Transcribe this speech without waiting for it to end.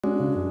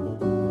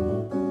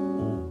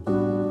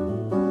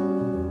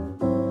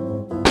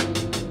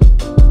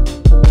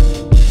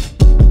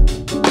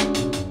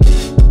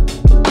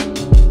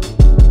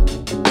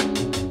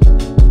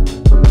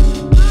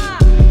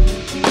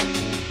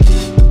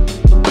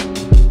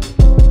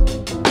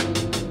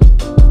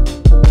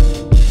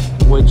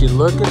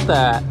Look at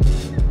that.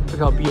 Look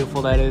how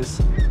beautiful that is.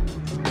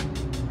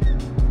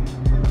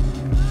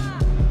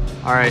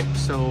 All right,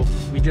 so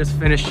we just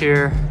finished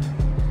here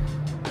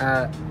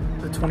at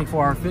the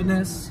 24-Hour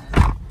Fitness.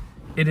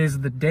 It is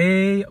the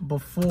day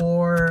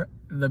before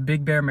the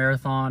Big Bear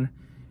Marathon.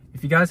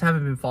 If you guys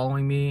haven't been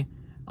following me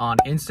on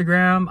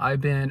Instagram,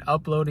 I've been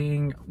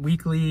uploading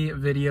weekly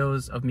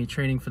videos of me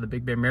training for the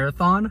Big Bear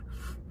Marathon.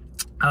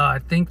 I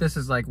think this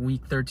is like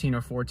week 13 or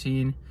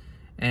 14,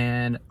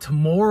 and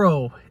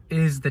tomorrow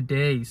is the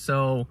day.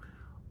 So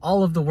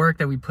all of the work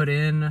that we put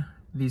in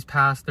these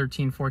past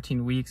 13,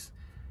 14 weeks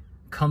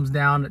comes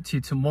down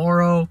to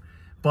tomorrow,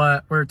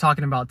 but we're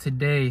talking about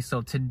today.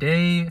 So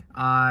today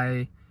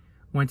I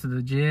went to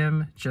the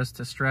gym just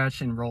to stretch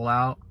and roll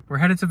out. We're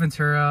headed to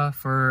Ventura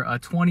for a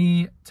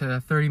 20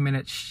 to 30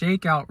 minute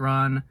shakeout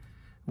run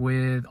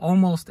with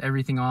almost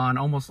everything on,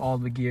 almost all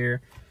the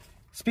gear.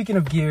 Speaking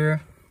of gear,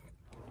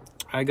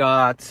 I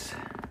got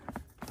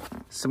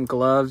some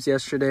gloves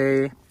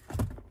yesterday,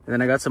 and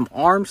then I got some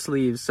arm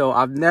sleeves. So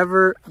I've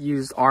never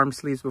used arm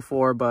sleeves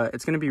before, but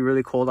it's gonna be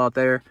really cold out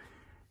there,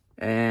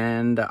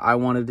 and I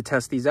wanted to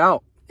test these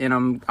out. And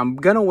I'm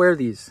gonna wear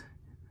these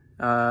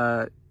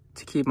to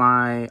keep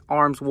my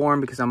arms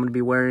warm, because I'm gonna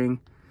be wearing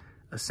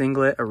a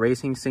singlet, a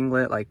racing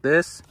singlet like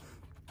this.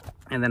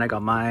 And then I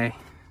got my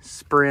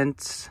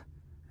Sprint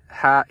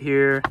hat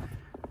here,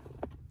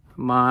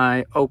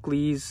 my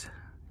Oakley's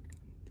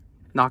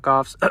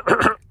knockoffs.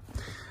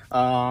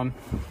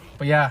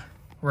 But yeah,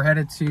 we're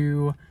headed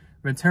to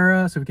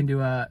Ventura so we can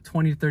do a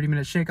 20 to 30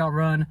 minute shakeout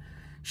run,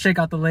 shake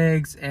out the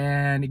legs,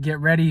 and get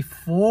ready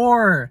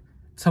for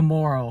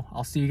tomorrow.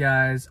 I'll see you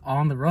guys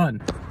on the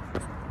run.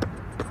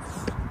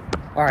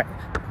 All right,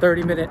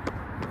 30 minute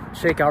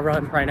shakeout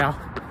run right now.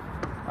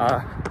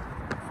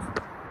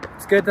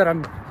 It's good that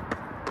I'm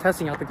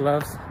testing out the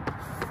gloves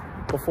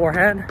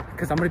beforehand,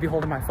 because I'm gonna be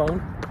holding my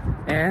phone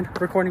and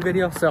recording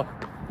video, so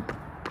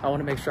I want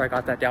to make sure I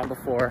got that down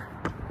before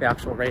the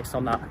actual race, so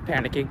I'm not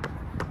panicking.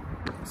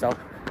 So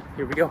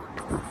here we go.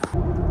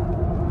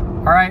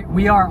 All right,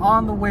 we are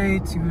on the way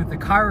to the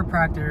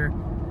chiropractor.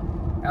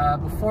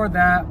 Before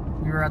that,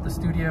 we were at the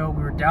studio.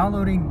 We were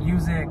downloading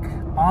music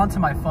onto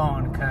my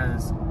phone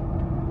because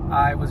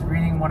I was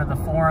reading one of the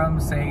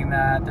forums saying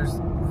that there's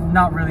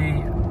not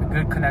really a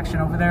good connection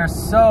over there.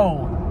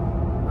 So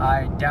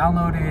I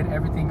downloaded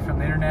everything from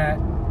the internet,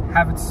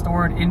 have it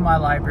stored in my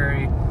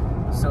library,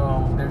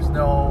 so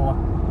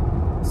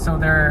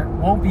there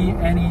won't be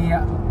any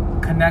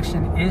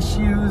connection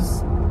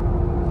issues.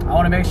 I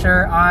want to make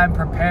sure I'm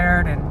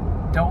prepared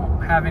and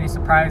don't have any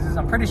surprises.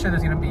 I'm pretty sure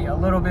there's going to be a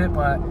little bit,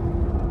 but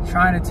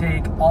trying to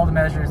take all the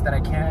measures that I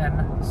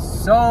can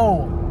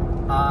so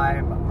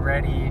I'm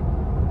ready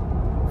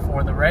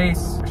for the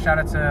race. Shout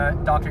out to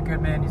Dr.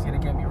 Goodman. He's going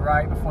to get me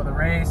right before the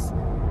race.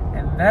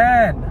 And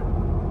then,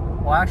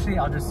 well, actually,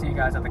 I'll just see you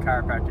guys at the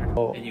chiropractor.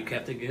 Oh. And you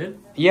kept it good?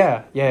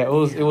 Yeah. It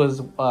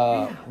was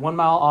 1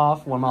 mile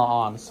off, 1 mile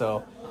on.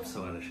 So I'm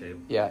so out of shape.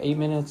 Yeah, 8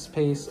 minutes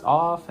pace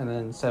off and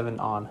then 7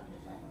 on.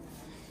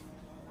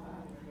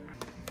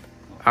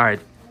 All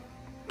right,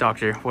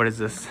 doctor, what is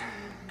this?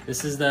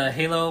 This is the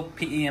Halo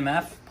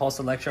PEMF, pulse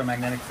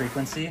electromagnetic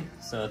frequency.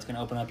 So it's going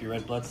to open up your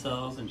red blood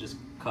cells and just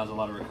cause a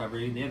lot of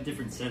recovery. They have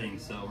different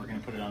settings, so we're going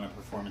to put it on a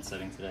performance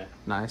setting today.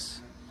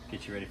 Nice.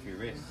 Get you ready for your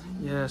race.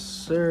 Yes,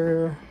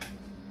 sir.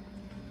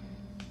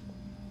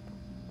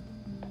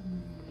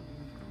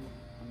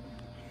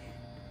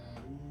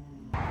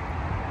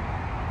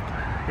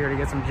 Here to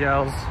get some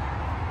gels.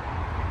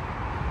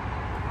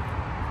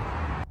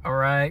 All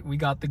right, we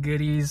got the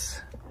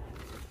goodies.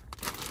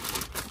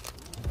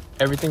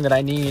 Everything that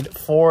I need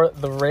for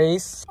the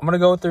race. I'm gonna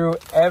go through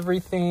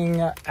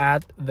everything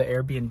at the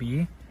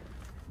Airbnb.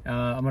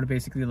 I'm gonna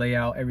basically lay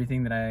out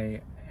everything that I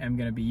am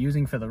gonna be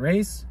using for the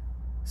race.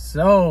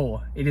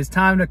 So it is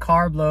time to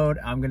carb load.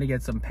 I'm gonna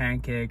get some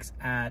pancakes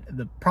at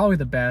probably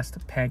the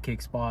best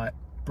pancake spot,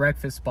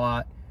 breakfast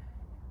spot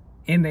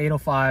in the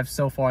 805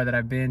 so far that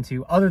I've been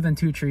to, other than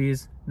Two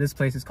Trees. This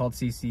place is called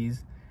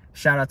CC's.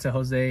 Shout out to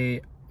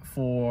Jose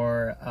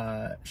for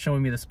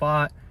showing me the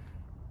spot.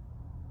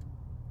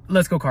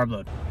 Let's go carb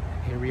load.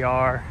 Here we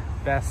are,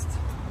 best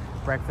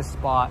breakfast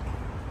spot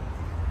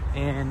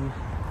in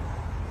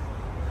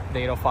the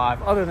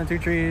 805, other than Two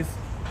Trees.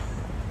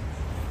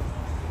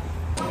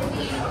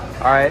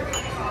 All right.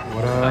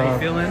 What up? How you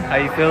feeling? How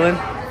you feeling?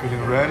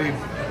 Feeling ready.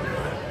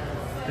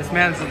 This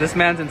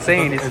man's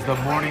insane. It's the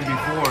morning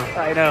before.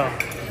 I know.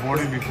 The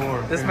morning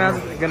before. This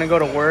man's gonna go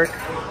to work,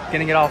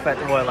 gonna get off at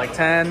what, like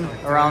 10,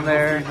 around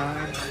there.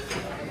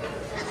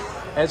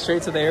 Head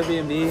straight to the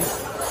Airbnb.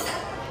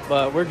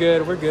 But we're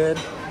good, we're good.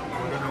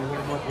 We're gonna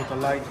warm up with a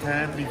light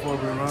tan before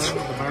we run the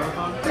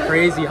marathon.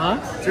 Crazy, huh?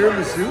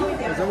 Tiramisu?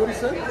 Is that what he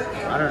said?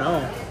 I don't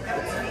know.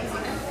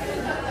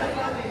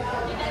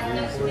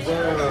 So is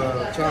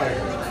that chai?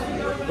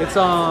 It's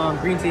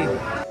green tea.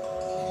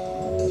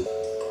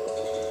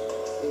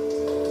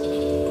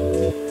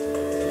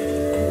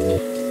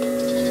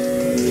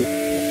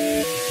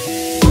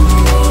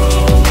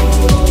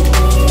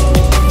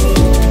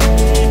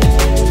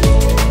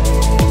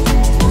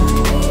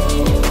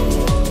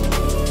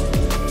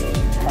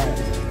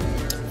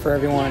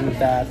 everyone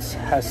that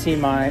has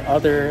seen my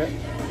other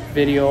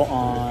video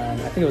on,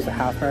 I think it was the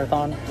half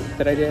marathon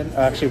that I did.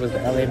 Actually, it was the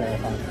LA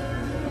marathon.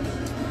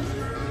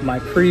 My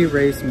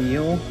pre-race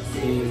meal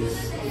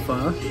is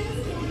pho.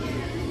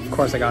 Of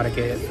course, I gotta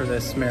get it for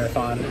this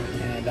marathon.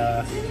 And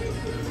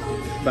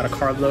about a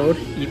carb load,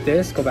 eat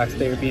this, go back to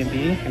the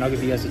Airbnb, and I'll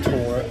give you guys a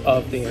tour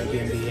of the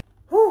Airbnb.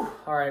 Whew.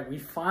 All right, we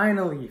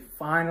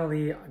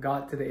finally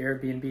got to the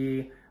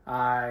Airbnb.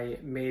 I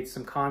made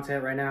some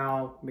content right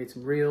now, made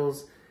some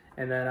reels,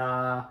 and then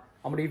I'm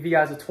gonna give you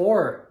guys a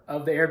tour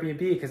of the Airbnb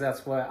because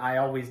that's what I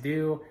always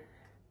do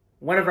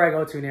whenever I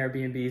go to an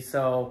Airbnb.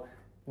 So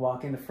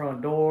walk in the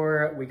front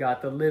door, we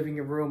got the living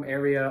room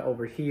area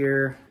over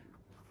here.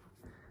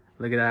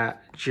 Look at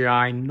that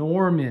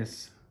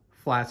ginormous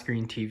flat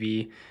screen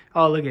TV.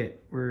 Oh, look at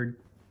it. We're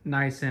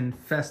nice and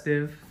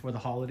festive for the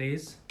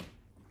holidays.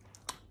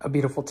 A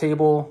beautiful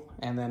table,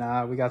 and then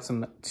we got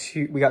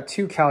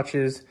two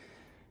couches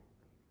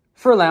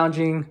for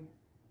lounging,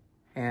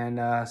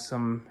 and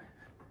some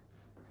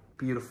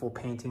beautiful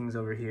paintings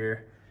over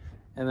here.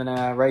 And then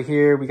right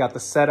here we got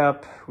the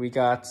setup. We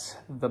got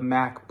the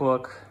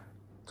MacBook,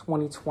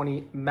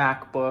 2020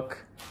 MacBook.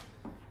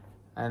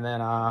 And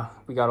then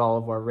we got all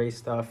of our race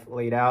stuff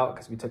laid out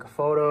because we took a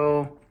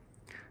photo,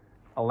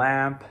 a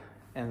lamp,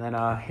 and then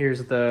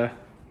here's the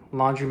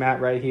laundromat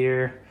right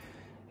here.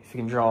 If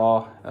you can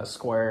draw a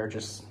square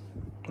just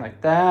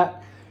like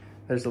that.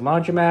 There's the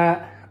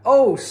laundromat.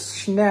 Oh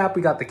snap,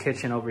 we got the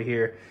kitchen over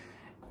here.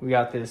 We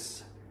got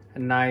this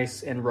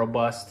nice and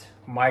robust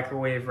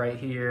microwave right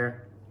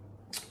here.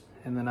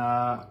 And then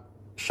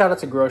shout out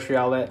to Grocery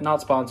Outlet, not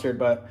sponsored,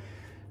 but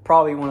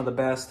probably one of the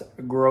best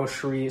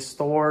grocery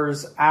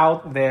stores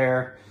out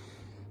there.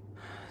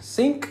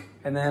 Sink.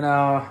 And then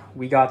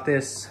we got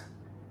this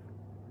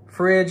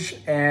fridge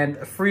and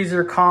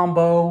freezer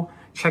combo.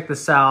 Check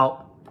this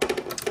out.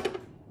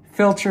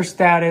 Filter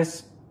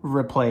status,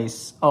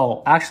 replace.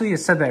 Oh, actually it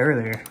said that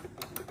earlier.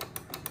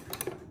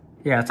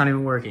 Yeah, it's not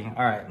even working.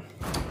 All right,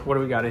 what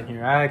do we got in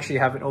here? I actually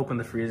haven't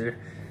opened the freezer.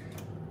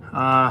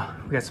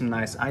 We got some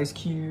nice ice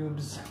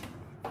cubes.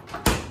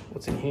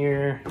 What's in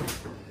here?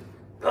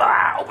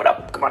 Open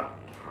up, come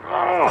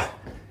on.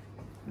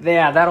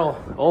 Yeah,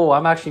 that'll, oh,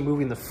 I'm actually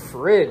moving the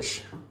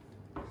fridge.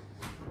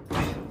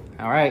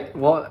 All right,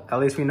 well, at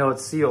least we know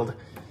it's sealed.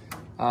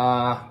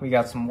 We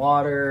got some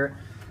water,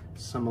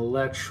 some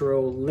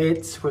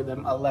electrolytes for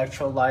them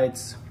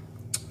electrolytes.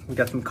 We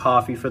got some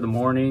coffee for the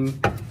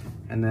morning,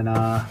 and then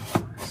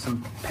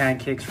some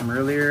pancakes from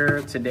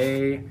earlier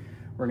today.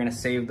 We're gonna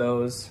save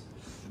those.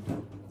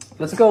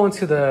 Let's go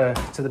into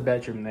the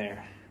bedroom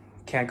there.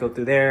 Can't go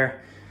through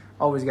there.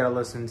 Always gotta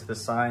listen to the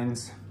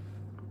signs.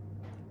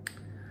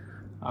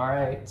 All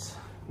right,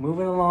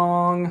 moving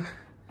along.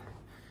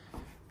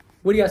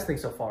 What do you guys think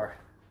so far?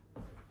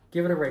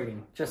 Give it a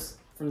rating, just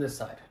from this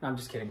side. No, I'm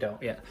just kidding,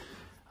 don't, yeah.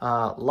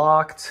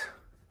 Locked.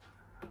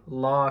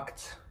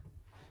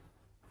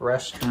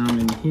 Restroom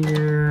in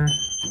here.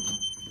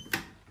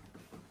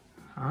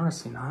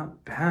 Honestly,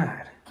 not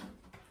bad.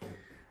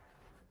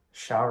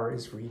 Shower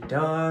is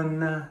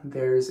redone.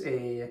 There's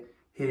a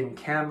hidden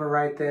camera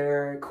right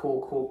there.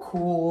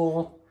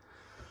 Cool.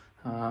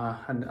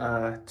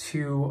 A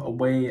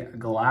two-way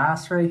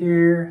glass right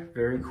here.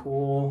 Very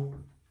cool.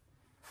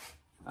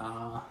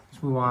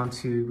 Let's move on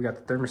to, we got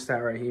the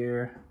thermostat right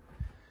here.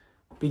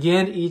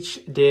 Begin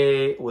each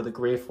day with a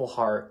grateful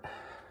heart.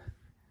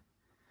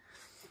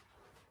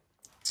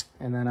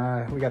 And then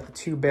we got the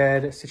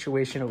two-bed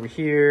situation over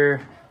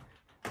here.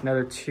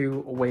 Another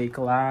two-way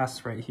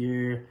glass right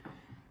here.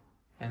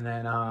 And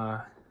then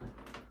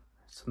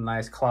some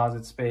nice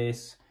closet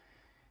space.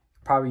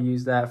 Probably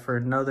use that for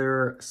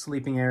another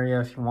sleeping area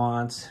if you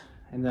want.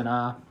 And then,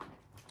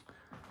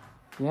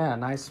 yeah,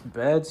 nice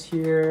beds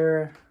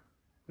here.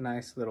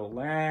 Nice little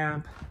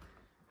lamp.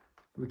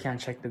 We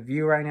can't check the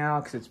view right now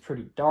because it's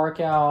pretty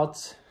dark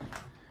out.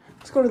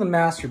 Let's go to the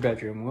master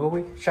bedroom, will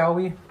we? Shall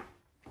we?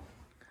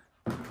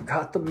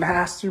 Got the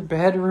master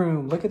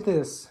bedroom. Look at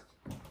this.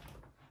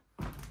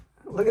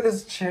 Look at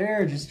this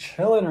chair just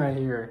chilling right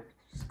here.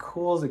 As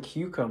cool as a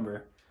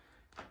cucumber.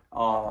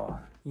 Oh,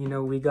 you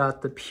know, we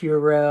got the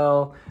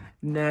Purell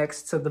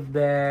next to the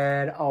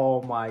bed.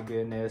 Oh my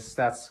goodness.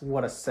 That's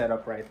what a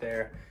setup right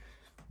there.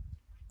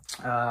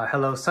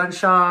 Hello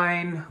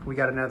sunshine. We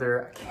got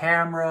another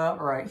camera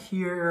right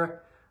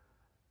here.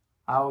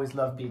 I always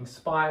love being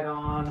spied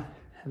on.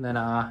 And then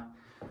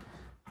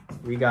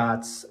we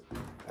got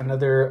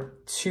another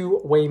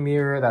two-way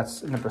mirror.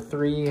 That's number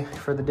 3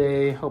 for the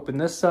day. Open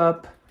this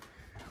up.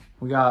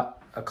 We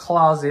got a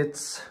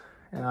closet,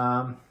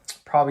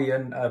 probably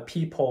a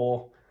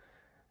peephole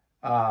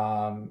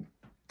to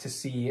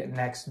see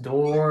next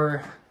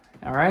door.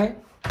 All right,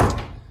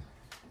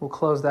 we'll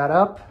close that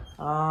up.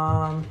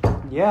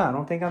 Yeah, I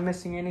don't think I'm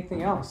missing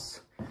anything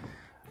else.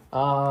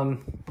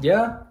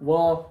 Yeah,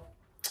 well,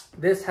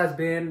 this has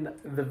been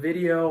the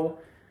video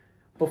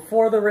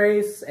before the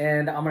race,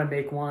 and I'm gonna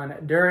make one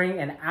during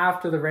and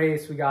after the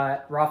race. We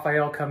got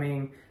Raphael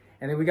coming,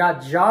 and then we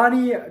got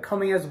Johnny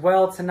coming as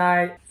well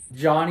tonight.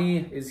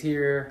 Johnny is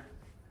here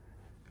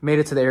Made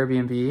it to the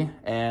Airbnb,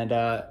 and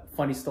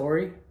funny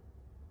story,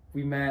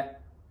 we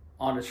met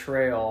on a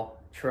trail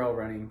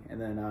running,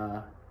 and then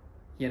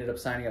he ended up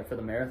signing up for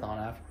the marathon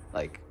after.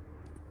 Like,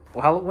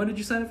 well, when did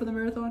you sign up for the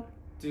marathon?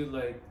 Dude,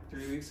 like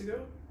 3 weeks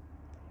ago?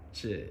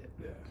 Shit.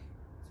 Yeah.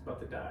 It's about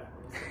to die.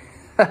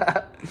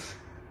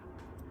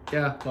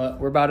 Yeah, but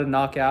we're about to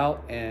knock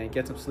out and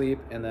get some sleep,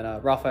 and then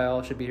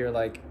Raphael should be here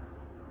like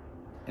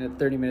in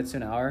 30 minutes to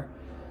an hour,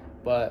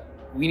 but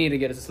we need to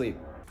get us to sleep.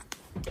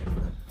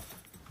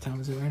 What time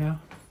is it right now?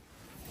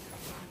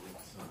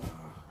 It's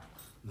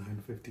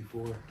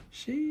 9:54.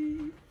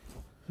 She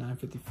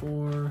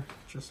 9:54,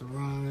 just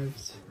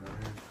arrived.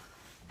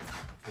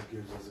 That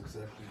gives us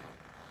exactly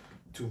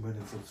 2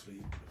 minutes of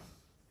sleep.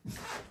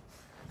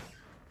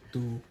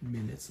 2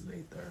 minutes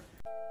later.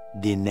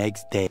 The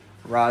next day.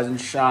 Rise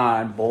and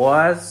shine,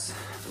 boys.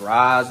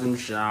 Rise and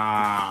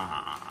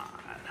shine.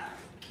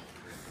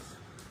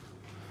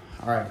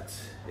 All right,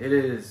 it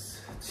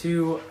is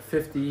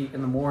 2:50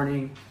 in the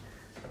morning.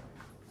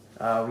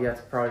 We have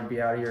to probably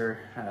be out here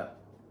at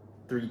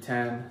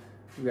 3:10.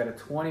 We got a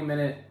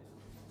 20-minute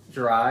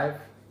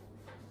drive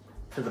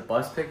to the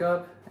bus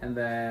pickup, and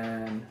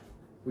then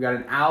we got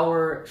an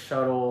hour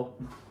shuttle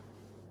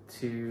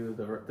to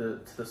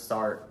the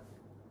start.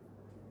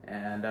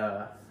 And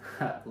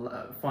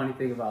funny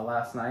thing about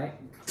last night.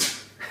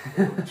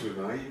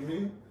 Tonight, you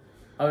mean?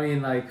 I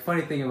mean, like,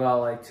 funny thing about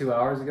like 2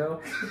 hours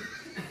ago.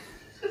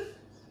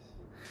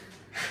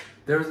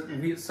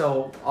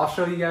 So I'll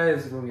show you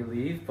guys when we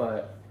leave,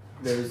 but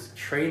there's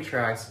train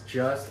tracks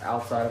just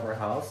outside of our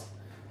house,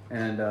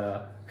 and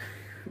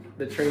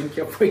the train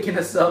kept waking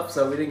us up,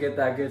 so we didn't get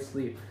that good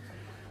sleep.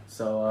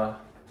 So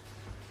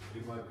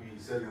You might be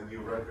setting a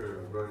new record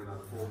of running a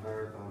full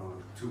marathon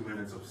on 2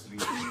 minutes of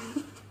sleep.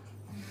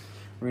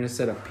 we're gonna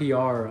set a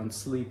PR on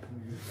sleep.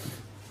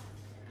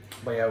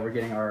 But yeah, we're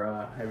getting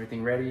our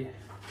everything ready,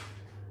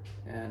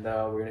 and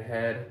we're gonna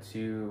head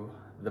to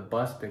the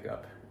bus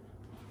pickup.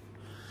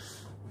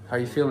 How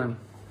you feeling?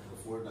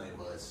 The Fortnite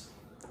bus.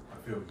 I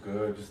feel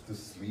good, just to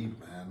sleep,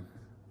 man.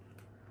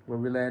 Where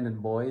we landing,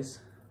 boys?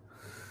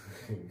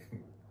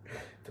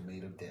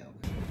 Tomato down.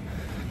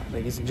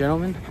 Ladies and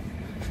gentlemen,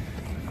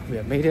 we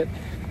have made it.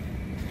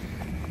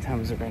 What time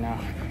is it right now?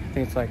 I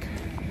think it's like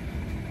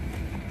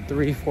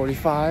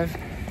 3:45.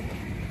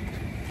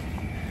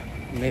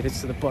 We made it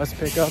to the bus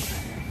pickup.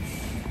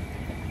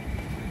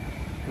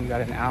 We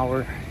got an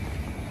hour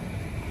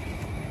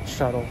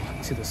shuttle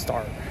to the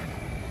start.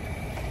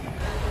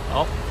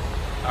 Oh,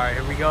 all right,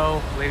 here we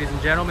go, ladies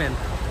and gentlemen.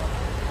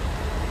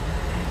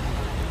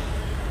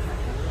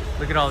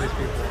 Look at all these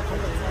people.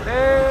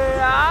 Hey,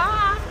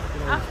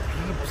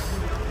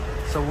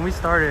 So when we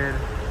started,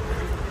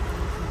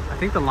 I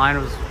think the line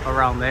was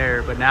around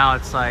there, but now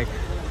it's like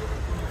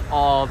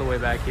all the way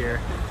back here.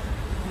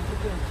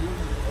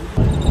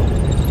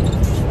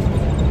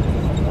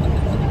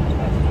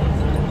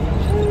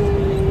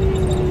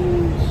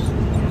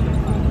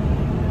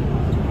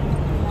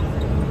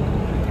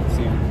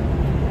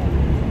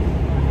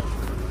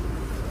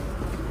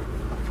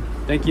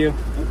 Thank you.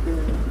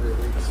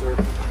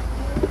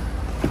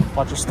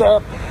 Watch your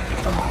step.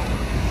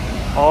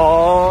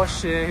 Oh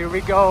shit, here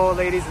we go,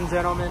 ladies and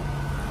gentlemen.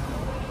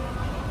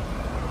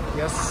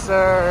 Yes,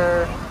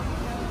 sir.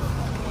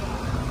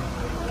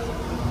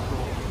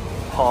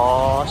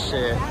 Oh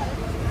shit.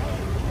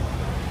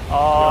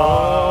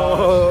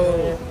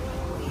 Oh.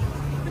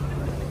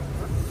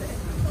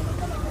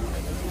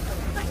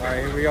 All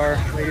right, here we are,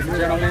 ladies and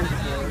gentlemen.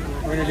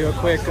 We're gonna do a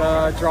quick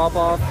drop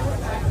off.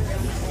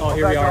 Oh,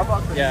 here we are.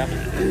 Yeah.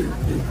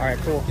 All right,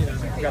 cool.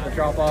 We got the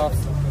drop off,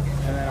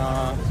 and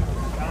then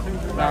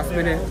last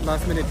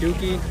minute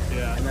dookie,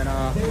 and then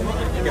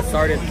get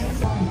started.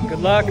 Good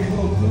luck.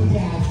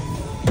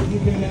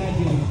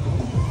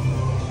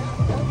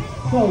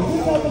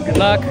 Good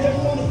luck.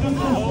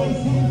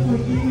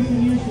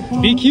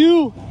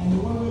 BQ.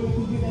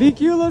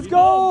 BQ, let's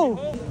go.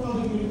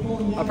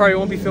 I probably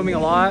won't be filming a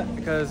lot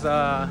because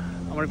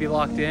I'm gonna be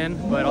locked in,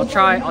 but I'll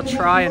try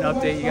and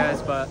update you guys,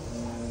 but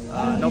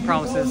no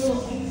promises.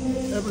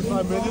 Every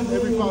 5 minutes,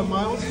 every 5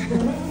 miles.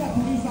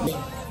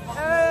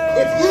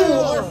 If you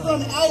are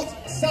from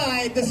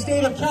outside the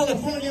state of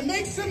California,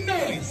 make some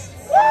noise.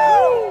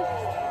 Woo!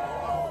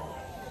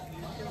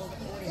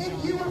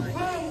 If you are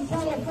from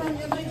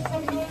California, make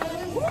some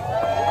noise.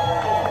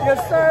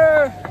 Yes,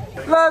 sir.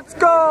 Let's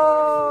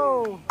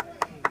go.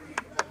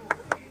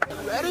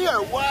 Ready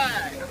or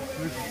what?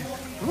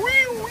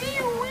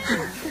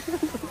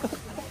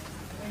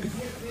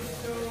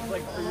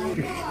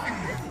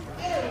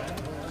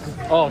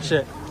 Oh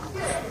shit.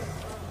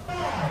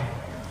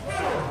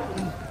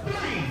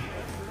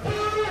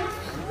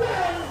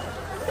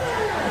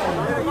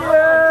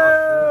 Yeah.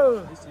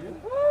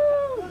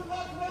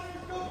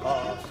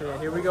 Oh shit,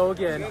 here we go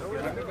again.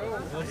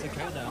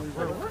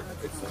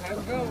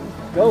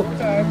 Go.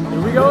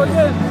 Here we go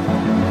again.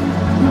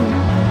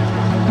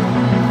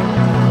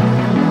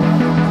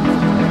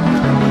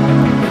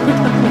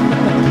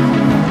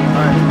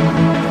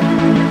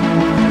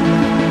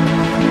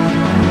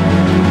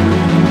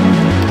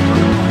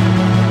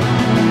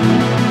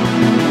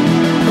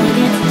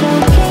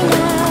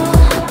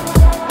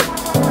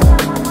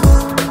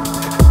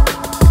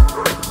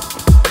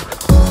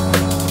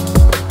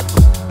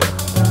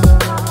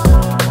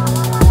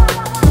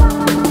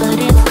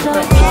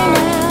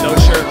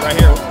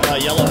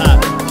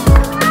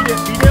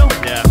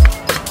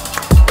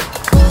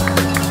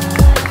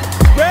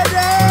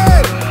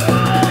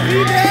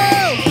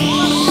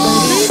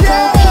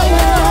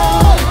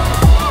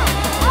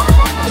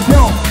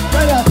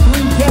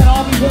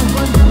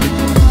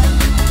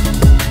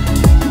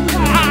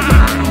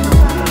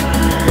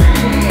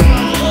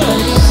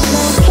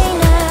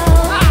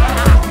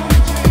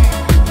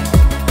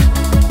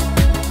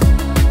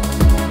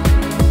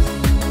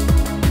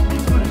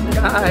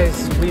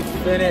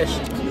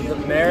 finished the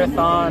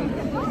marathon.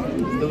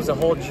 It was a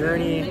whole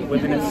journey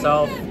within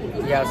itself.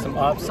 We had some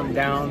ups, some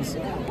downs,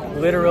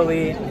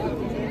 literally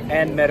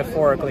and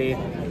metaphorically.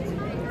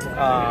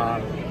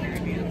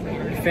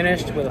 We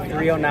finished with a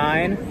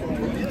 3:09.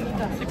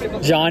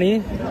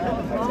 Johnny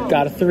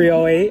got a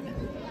 3:08.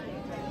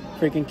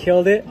 Freaking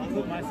killed it.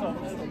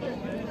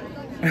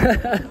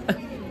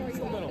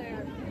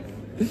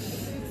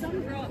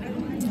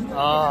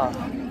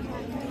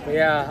 But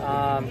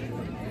yeah,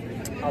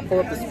 I'll pull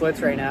up the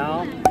splits right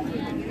now.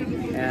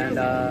 And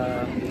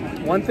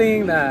one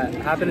thing that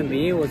happened to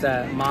me was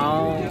at it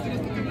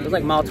was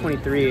like mile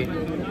 23. So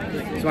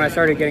when I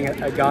started getting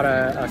I got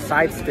a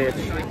side stitch.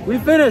 We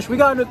finished. We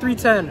got into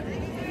 3:10.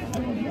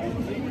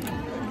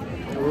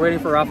 We're waiting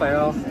for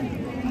Raphael. I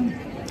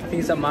think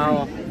he's at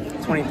mile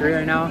 23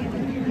 right now.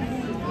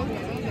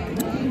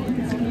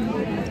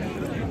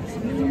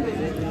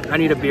 I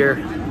need a beer.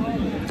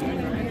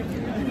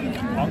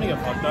 I'm gonna get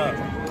fucked up.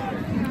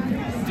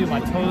 Dude, my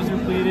toes are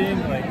bleeding.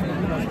 Like,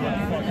 who knows what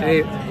the fuck.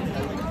 Hey,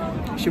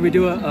 should we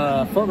do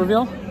a foot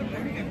reveal?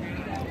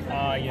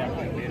 Yeah.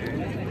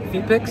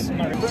 Feet picks?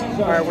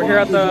 Alright, we're here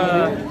at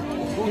the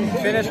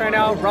finish right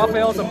now.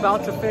 Raphael's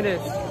about to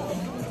finish.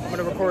 I'm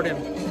gonna record him.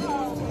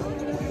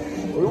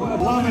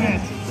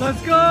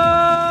 Let's go!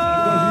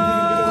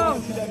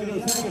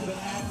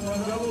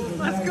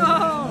 Let's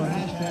go!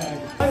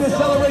 And the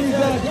celebrating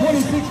at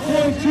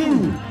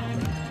 26.2.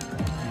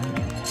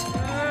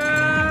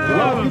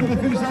 Welcome to the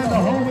finish line, the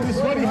home of the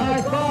sweaty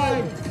high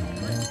five.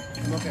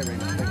 Okay, Ray.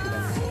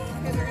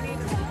 Thank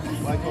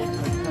you. Michael,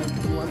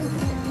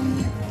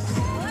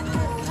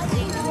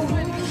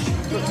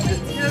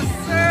 Yes,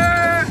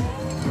 sir!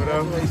 what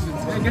up?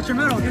 Hey, get your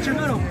medal, get your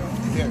medal.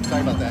 Yeah,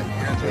 sorry about that.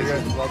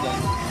 Congratulations. Well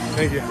done.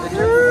 Thank you.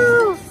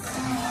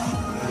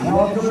 Now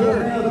welcome to the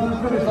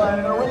finish line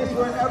in a race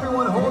where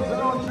everyone holds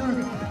their own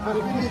truth. The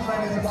finish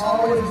line is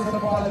always the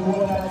spot that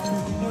will not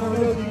choose. You know,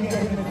 really, you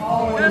guys can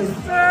always.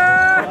 Yes,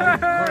 sir!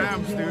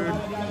 Rams, dude.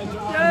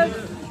 Yes!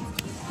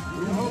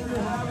 We hope you're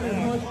having as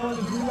much fun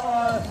as we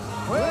are.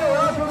 Well,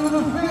 welcome to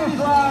the finish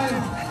line.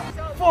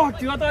 Fuck,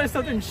 dude, I thought I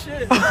said some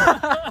shit.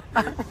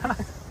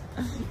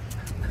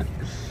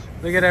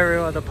 Look at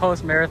everyone, the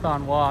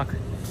post-marathon walk.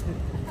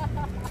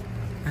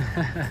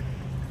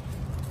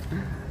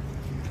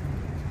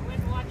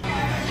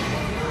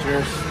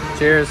 Cheers.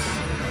 Cheers.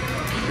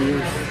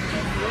 Cheers.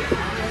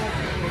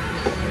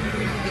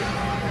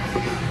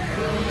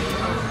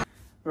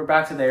 We're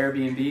back to the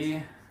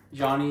Airbnb.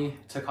 Johnny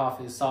took off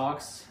his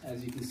socks,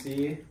 as you can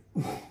see.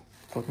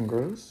 Fucking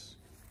gross.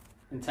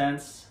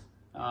 Intense.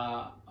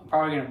 I'm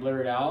probably gonna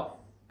blur it out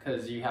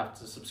because you have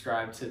to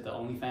subscribe to the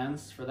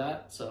OnlyFans for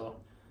that. So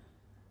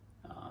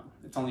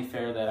it's only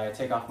fair that I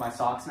take off my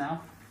socks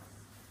now.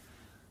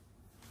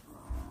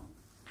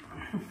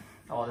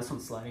 Oh, this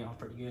one's sliding off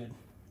pretty good.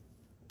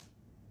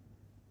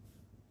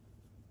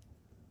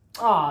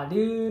 Aw,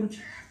 dude.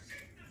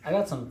 I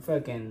got some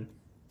fucking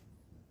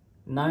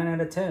 9 out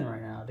of 10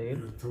 right now,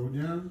 dude.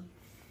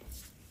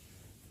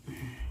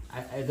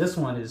 This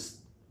one is...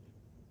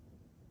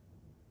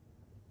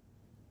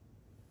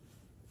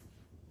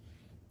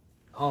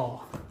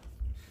 Oh.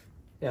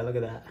 Yeah, look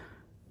at that.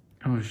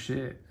 Oh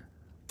shit.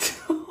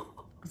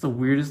 That's the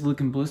weirdest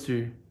looking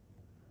blister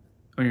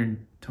on your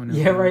toenail.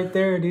 Yeah, right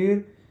there,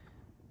 dude.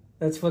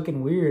 That's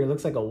fucking weird. It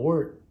looks like a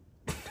wart.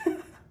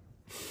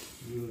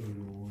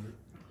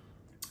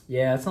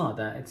 Yeah, it's not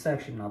that. It's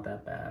actually not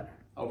that bad.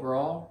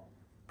 Overall,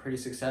 pretty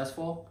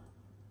successful.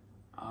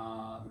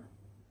 Got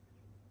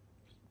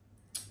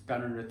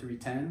under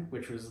 310,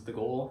 which was the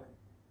goal.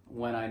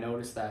 When I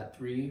noticed that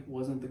 3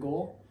 wasn't the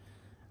goal,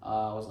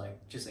 I was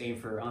like, just aim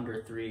for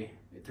under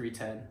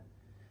 310.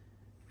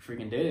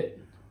 Freaking did it.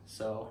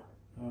 So,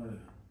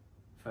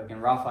 fucking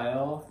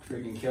Raphael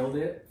freaking killed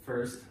it.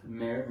 First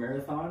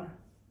marathon.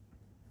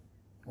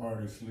 Why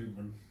are you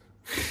sleeping?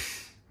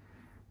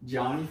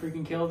 Johnny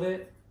freaking killed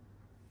it.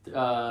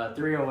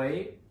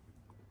 308.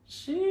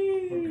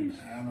 Sheesh. Fucking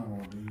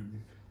animal,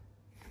 dude.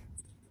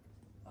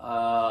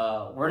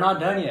 We're not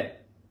done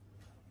yet.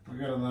 We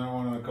got another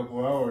one in a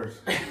couple hours.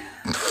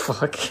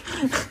 Fuck.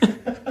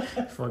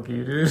 Fuck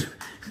you, dude.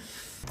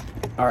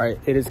 All right,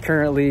 it is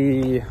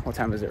currently, what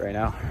time is it right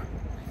now?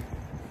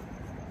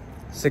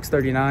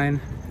 6:39.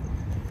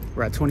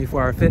 We're at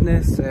 24 Hour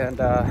Fitness, and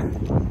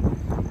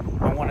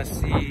I want to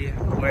see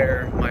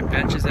where my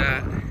bench is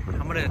at.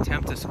 I'm gonna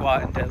attempt to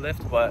squat and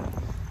deadlift, but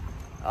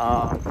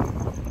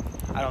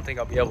I don't think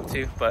I'll be able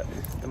to. But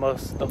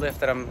the lift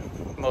that I'm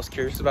most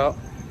curious about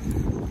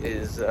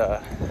is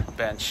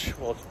bench.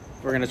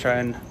 We're gonna try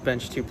and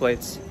bench 2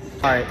 plates.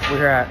 All right, we're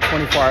here at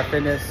 24 Hour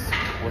Fitness.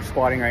 We're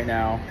squatting right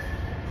now,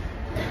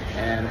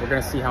 and we're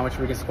gonna see how much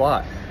we can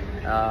squat.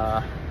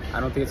 I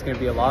don't think it's gonna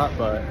be a lot,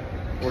 but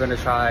we're gonna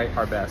try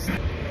our best.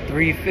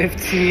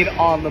 315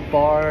 on the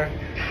bar.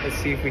 Let's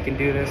see if we can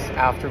do this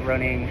after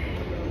running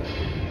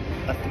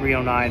a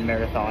 309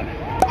 marathon.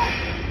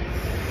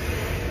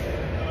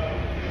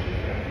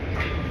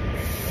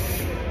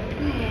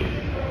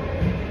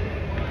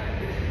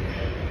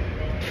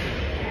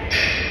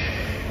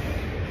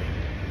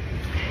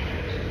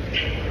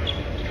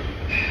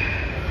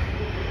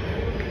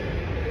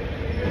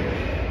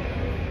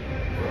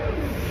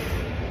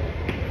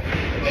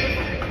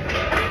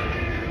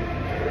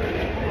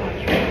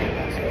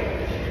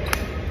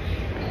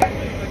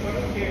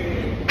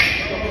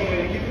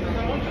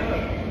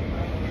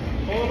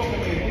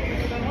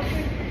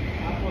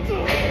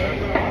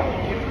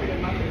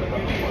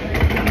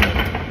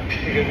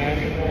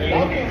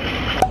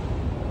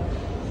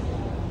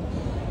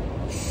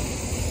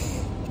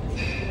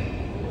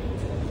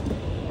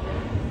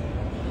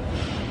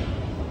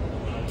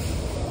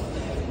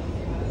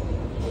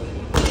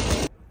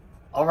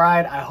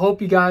 right, I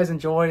hope you guys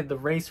enjoyed the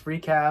race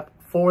recap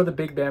for the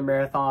Big Bear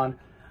Marathon.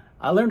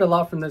 I learned a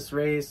lot from this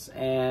race,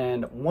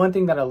 and one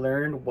thing that I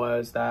learned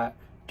was that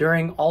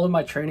during all of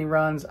my training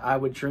runs, I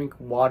would drink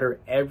water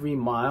every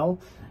mile.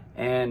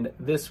 And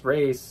this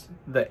race,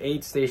 the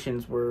aid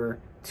stations were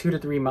 2 to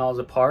 3 miles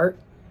apart,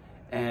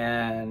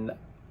 and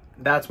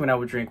that's when I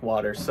would drink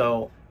water.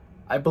 So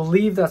I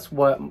believe that's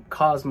what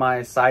caused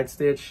my side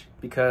stitch,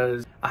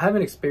 because I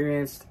haven't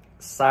experienced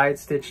side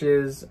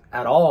stitches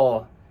at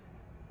all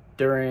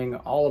during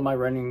all of my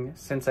running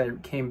since I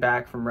came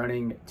back from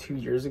running 2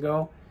 years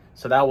ago.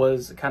 So that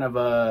was kind of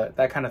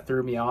that kind of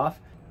threw me off.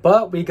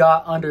 But we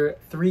got under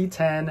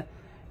 3:10,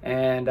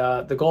 and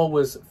the goal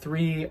was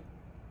 3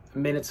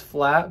 minutes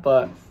flat.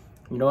 But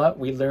you know what?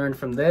 We learned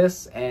from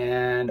this,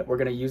 and we're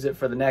gonna use it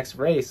for the next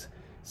race.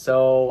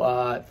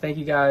 So thank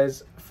you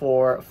guys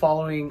for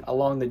following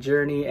along the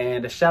journey,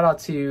 and a shout out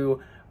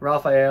to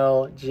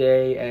Raphael,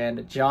 Jay,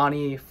 and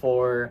Johnny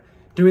for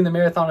doing the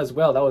marathon as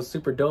well. That was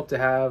super dope to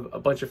have a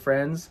bunch of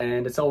friends,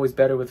 and it's always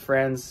better with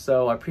friends.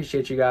 So I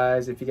appreciate you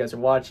guys if you guys are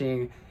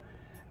watching.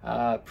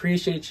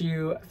 Appreciate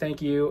you.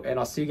 Thank you. And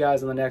I'll see you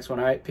guys in the next one.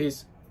 All right.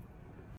 Peace.